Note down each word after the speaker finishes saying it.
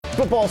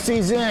Football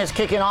season is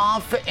kicking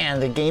off,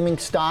 and the gaming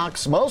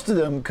stocks, most of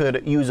them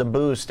could use a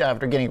boost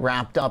after getting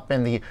wrapped up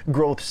in the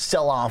growth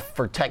sell-off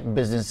for tech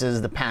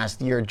businesses the past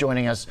year.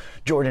 Joining us,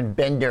 Jordan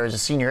Bender is a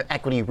senior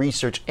equity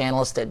research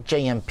analyst at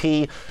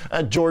JMP.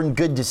 Jordan,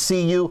 good to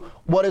see you.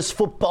 What does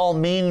football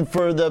mean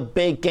for the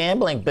big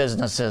gambling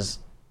businesses?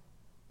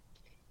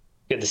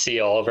 Good to see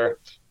you, Oliver.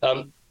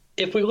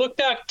 If we look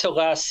back to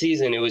last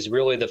season, it was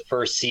really the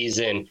first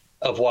season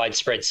of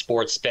widespread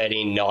sports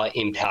betting not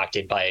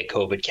impacted by a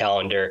COVID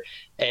calendar.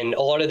 And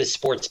a lot of the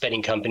sports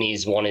betting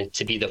companies wanted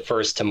to be the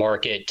first to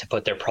market, to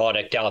put their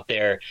product out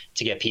there,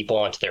 to get people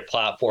onto their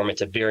platform.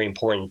 It's a very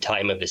important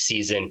time of the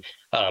season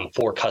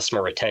for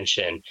customer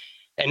retention.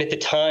 And at the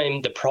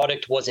time, the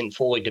product wasn't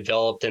fully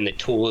developed and the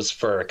tools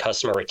for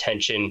customer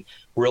retention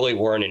really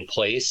weren't in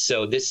place.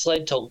 So this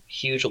led to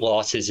huge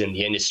losses in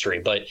the industry.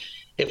 But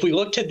if we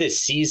look to this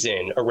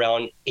season,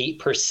 around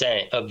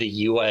 8% of the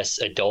US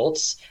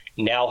adults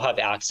now have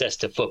access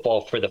to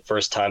football for the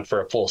first time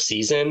for a full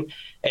season.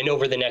 And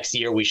over the next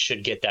year, we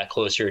should get that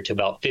closer to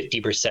about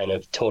 50%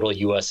 of total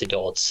US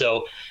adults.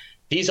 So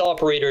these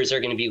operators are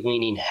going to be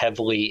leaning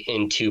heavily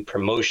into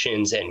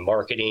promotions and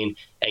marketing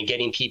and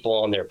getting people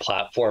on their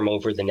platform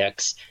over the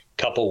next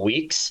couple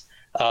weeks.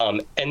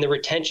 And the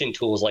retention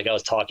tools, like I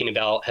was talking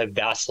about, have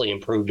vastly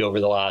improved over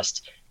the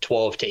last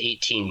 12 to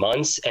 18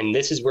 months. And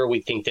this is where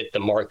we think that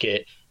the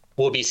market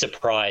will be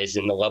surprised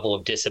in the level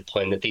of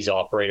discipline that these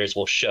operators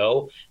will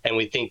show. And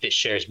we think that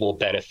shares will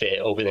benefit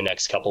over the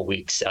next couple of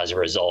weeks as a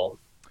result.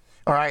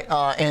 All right.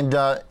 And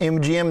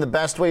MGM, the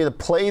best way to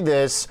play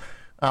this,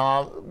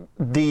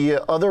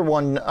 the other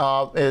one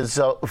is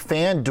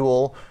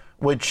FanDuel,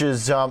 which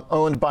is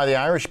owned by the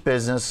Irish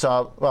business,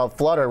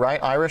 Flutter,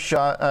 right? Irish,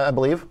 I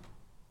believe.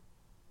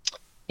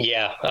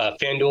 Yeah.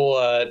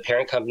 FanDuel,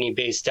 parent company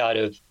based out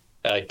of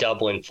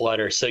Dublin,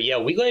 Flutter. So, yeah,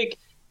 we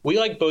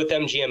like both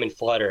MGM and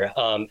Flutter.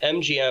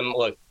 MGM,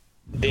 look,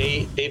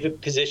 they've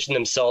positioned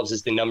themselves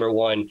as the number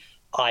one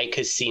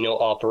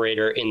iCasino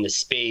operator in the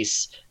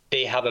space.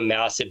 They have a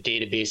massive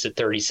database of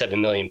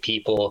 37 million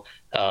people.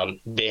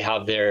 They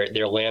have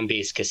their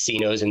land-based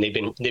casinos, and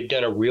they've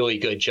done a really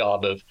good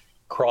job of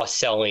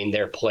cross-selling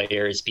their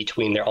players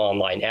between their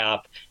online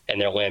app and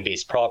their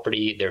land-based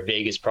property, their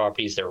Vegas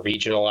properties, their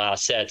regional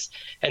assets,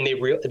 and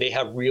they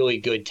have really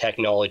good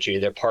technology.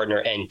 Their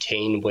partner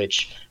Entain,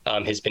 which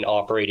has been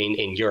operating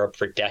in Europe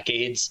for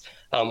decades.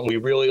 We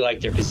really like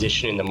their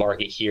position in the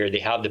market here. They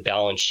have the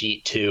balance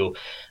sheet to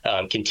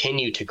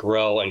continue to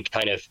grow and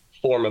kind of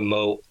form a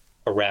moat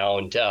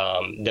around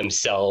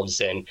themselves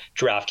and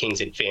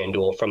DraftKings and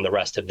FanDuel from the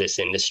rest of this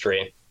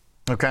industry.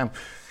 Okay.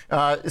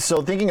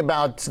 So thinking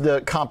about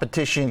the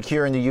competition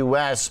here in the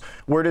U.S.,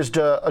 where does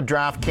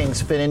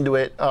DraftKings fit into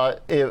it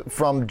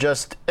from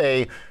just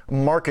a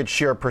market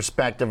share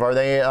perspective? Are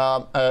they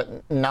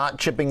not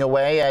chipping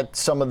away at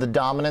some of the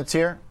dominance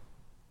here?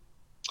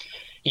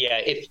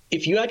 Yeah,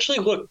 if you actually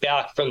look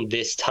back from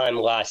this time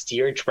last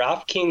year,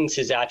 DraftKings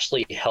has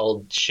actually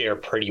held share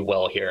pretty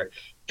well here.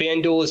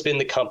 FanDuel has been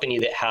the company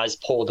that has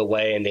pulled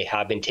away, and they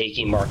have been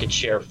taking market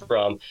share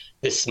from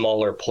the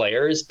smaller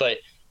players. But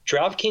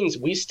DraftKings,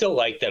 we still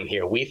like them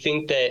here. We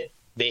think that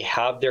they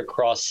have their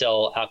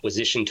cross-sell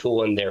acquisition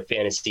tool in their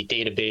fantasy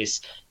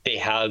database. They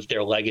have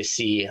their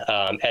legacy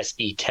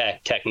SB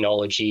Tech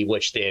technology,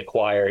 which they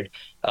acquired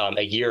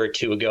a year or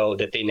two ago,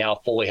 that they now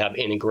fully have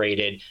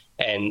integrated,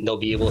 and they'll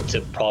be able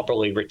to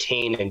properly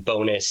retain and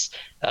bonus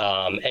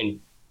and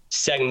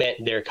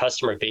segment their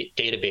customer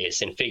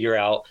database and figure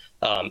out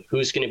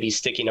who's going to be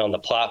sticking on the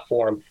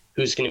platform,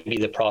 who's going to be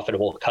the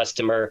profitable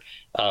customer.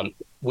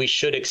 We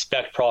should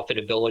expect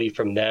profitability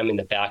from them in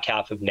the back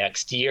half of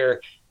next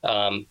year.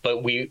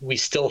 But we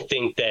still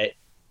think that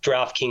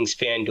DraftKings,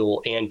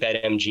 FanDuel, and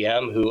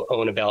BetMGM, who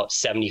own about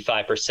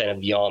 75%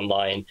 of the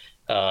online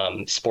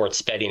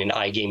sports betting and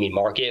iGaming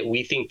market,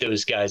 we think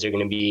those guys are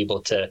going to be able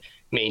to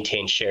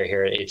maintain share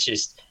here. It's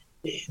just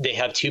they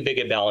have too big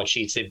of balance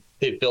sheets.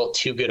 They've built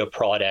too good of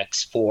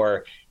products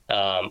for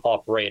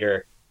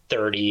operator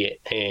 30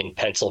 in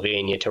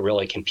Pennsylvania to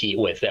really compete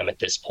with them at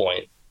this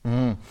point.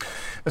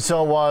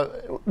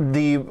 So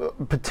the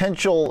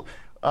potential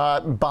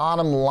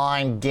bottom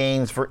line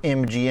gains for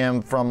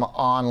MGM from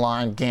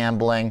online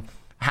gambling,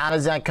 how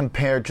does that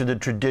compare to the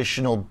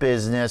traditional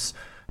business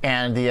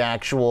and the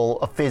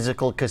actual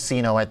physical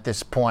casino at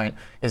this point?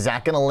 Is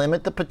that going to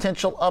limit the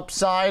potential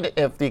upside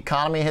if the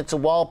economy hits a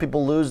wall,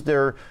 people lose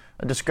their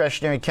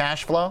discretionary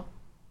cash flow?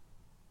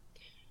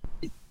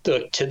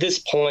 To this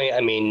point,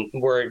 I mean,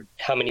 we're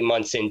how many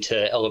months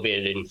into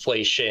elevated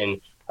inflation?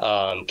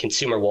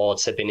 Consumer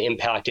wallets have been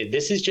impacted.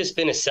 This has just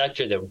been a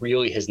sector that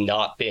really has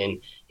not been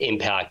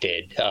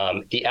impacted.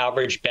 The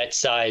average bet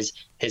size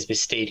has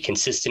stayed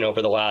consistent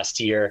over the last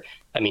year.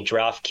 I mean,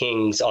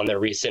 DraftKings on their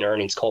recent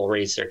earnings call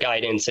raised their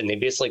guidance, and they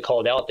basically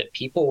called out that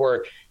people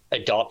were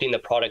adopting the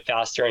product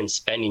faster and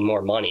spending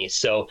more money.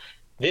 So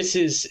this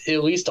is,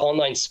 at least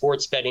online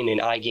sports betting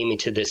and iGaming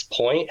to this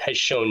point, has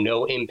shown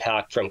no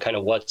impact from kind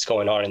of what's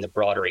going on in the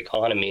broader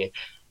economy.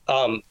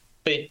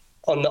 But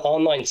on the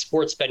online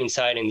sports betting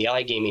side and the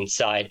iGaming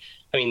side,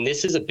 I mean,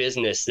 this is a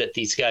business that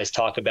these guys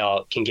talk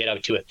about can get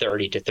up to a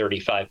 30 to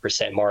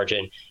 35%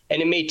 margin,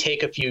 and it may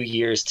take a few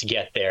years to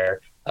get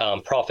there.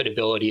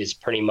 Profitability is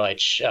pretty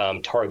much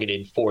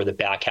targeted for the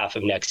back half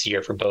of next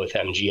year for both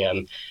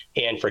MGM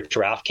and for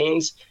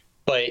DraftKings.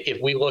 But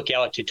if we look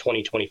out to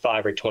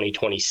 2025 or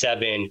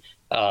 2027,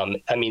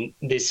 I mean,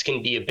 this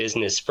can be a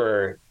business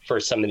for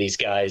some of these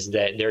guys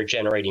that they're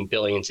generating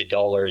billions of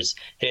dollars,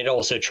 and it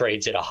also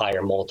trades at a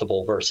higher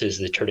multiple versus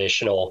the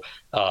traditional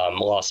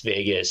Las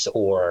Vegas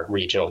or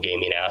regional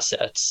gaming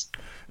assets.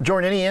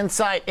 Jordan, any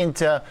insight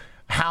into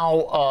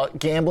how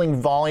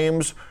gambling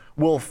volumes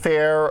will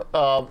fare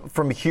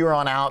from here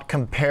on out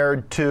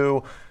compared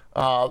to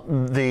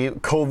the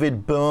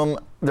COVID boom?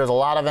 There's a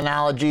lot of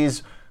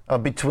analogies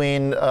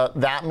between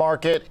that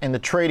market and the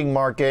trading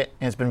market,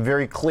 and it's been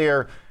very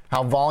clear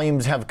how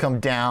volumes have come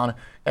down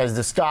as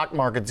the stock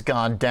market's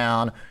gone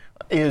down.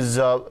 Is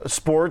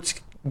sports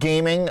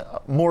gaming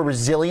more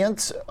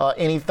resilient?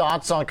 Any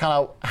thoughts on kind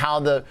of how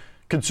the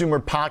consumer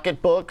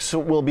pocketbooks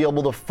will be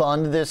able to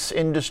fund this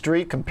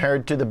industry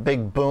compared to the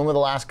big boom of the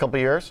last couple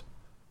of years?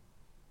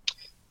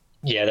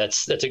 Yeah,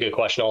 that's a good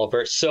question,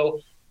 Oliver. So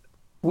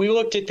we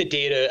looked at the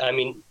data. I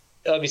mean,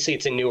 obviously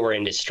it's a newer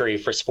industry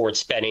for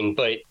sports betting,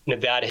 but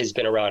Nevada has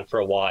been around for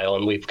a while,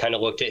 and we've kind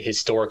of looked at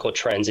historical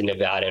trends in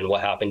Nevada and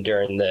what happened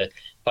during the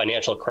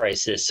financial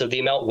crisis. So the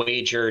amount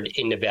wagered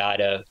in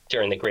Nevada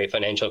during the great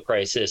financial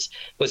crisis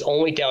was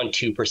only down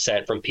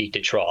 2% from peak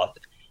to trough.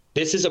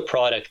 This is a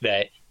product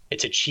that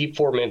it's a cheap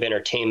form of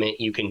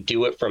entertainment. You can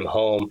do it from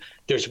home.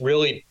 There's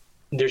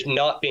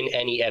not been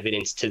any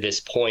evidence to this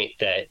point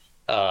that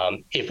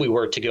if we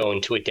were to go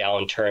into a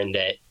downturn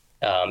that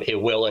it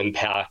will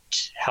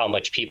impact how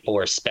much people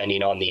are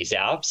spending on these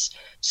apps.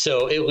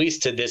 So at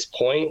least to this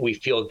point, we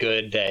feel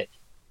good that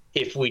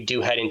if we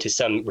do head into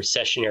some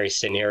recessionary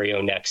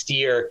scenario next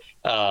year,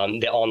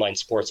 the online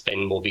sports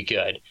betting will be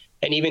good.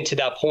 And even to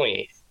that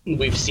point,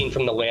 we've seen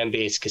from the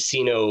land-based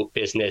casino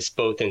business,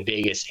 both in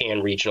Vegas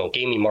and regional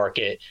gaming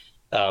market,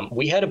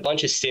 we had a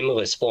bunch of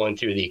stimulus flowing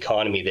through the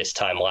economy this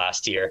time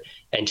last year.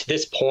 And to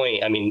this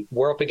point, I mean,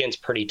 we're up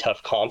against pretty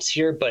tough comps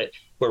here, but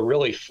we're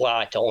really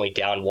flat to only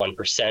down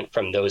 1%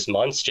 from those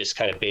months, just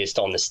kind of based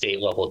on the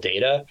state level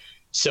data.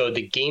 So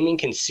the gaming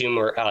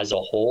consumer as a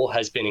whole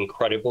has been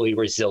incredibly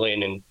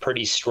resilient and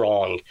pretty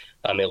strong,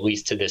 at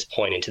least to this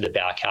point into the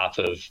back half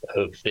of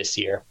this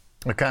year.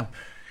 Okay.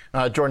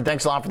 Jordan,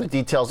 thanks a lot for the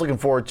details. Looking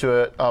forward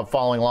to it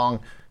following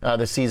along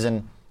this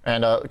season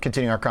and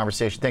continuing our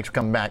conversation. Thanks for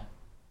coming back.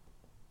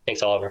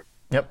 Thanks, Oliver.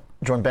 Yep.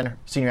 Jordan Bender,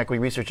 Senior Equity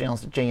Research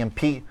Analyst at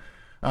JMP.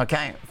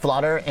 Okay.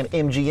 Flutter and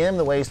MGM,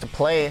 the ways to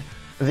play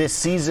this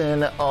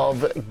season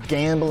of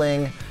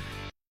gambling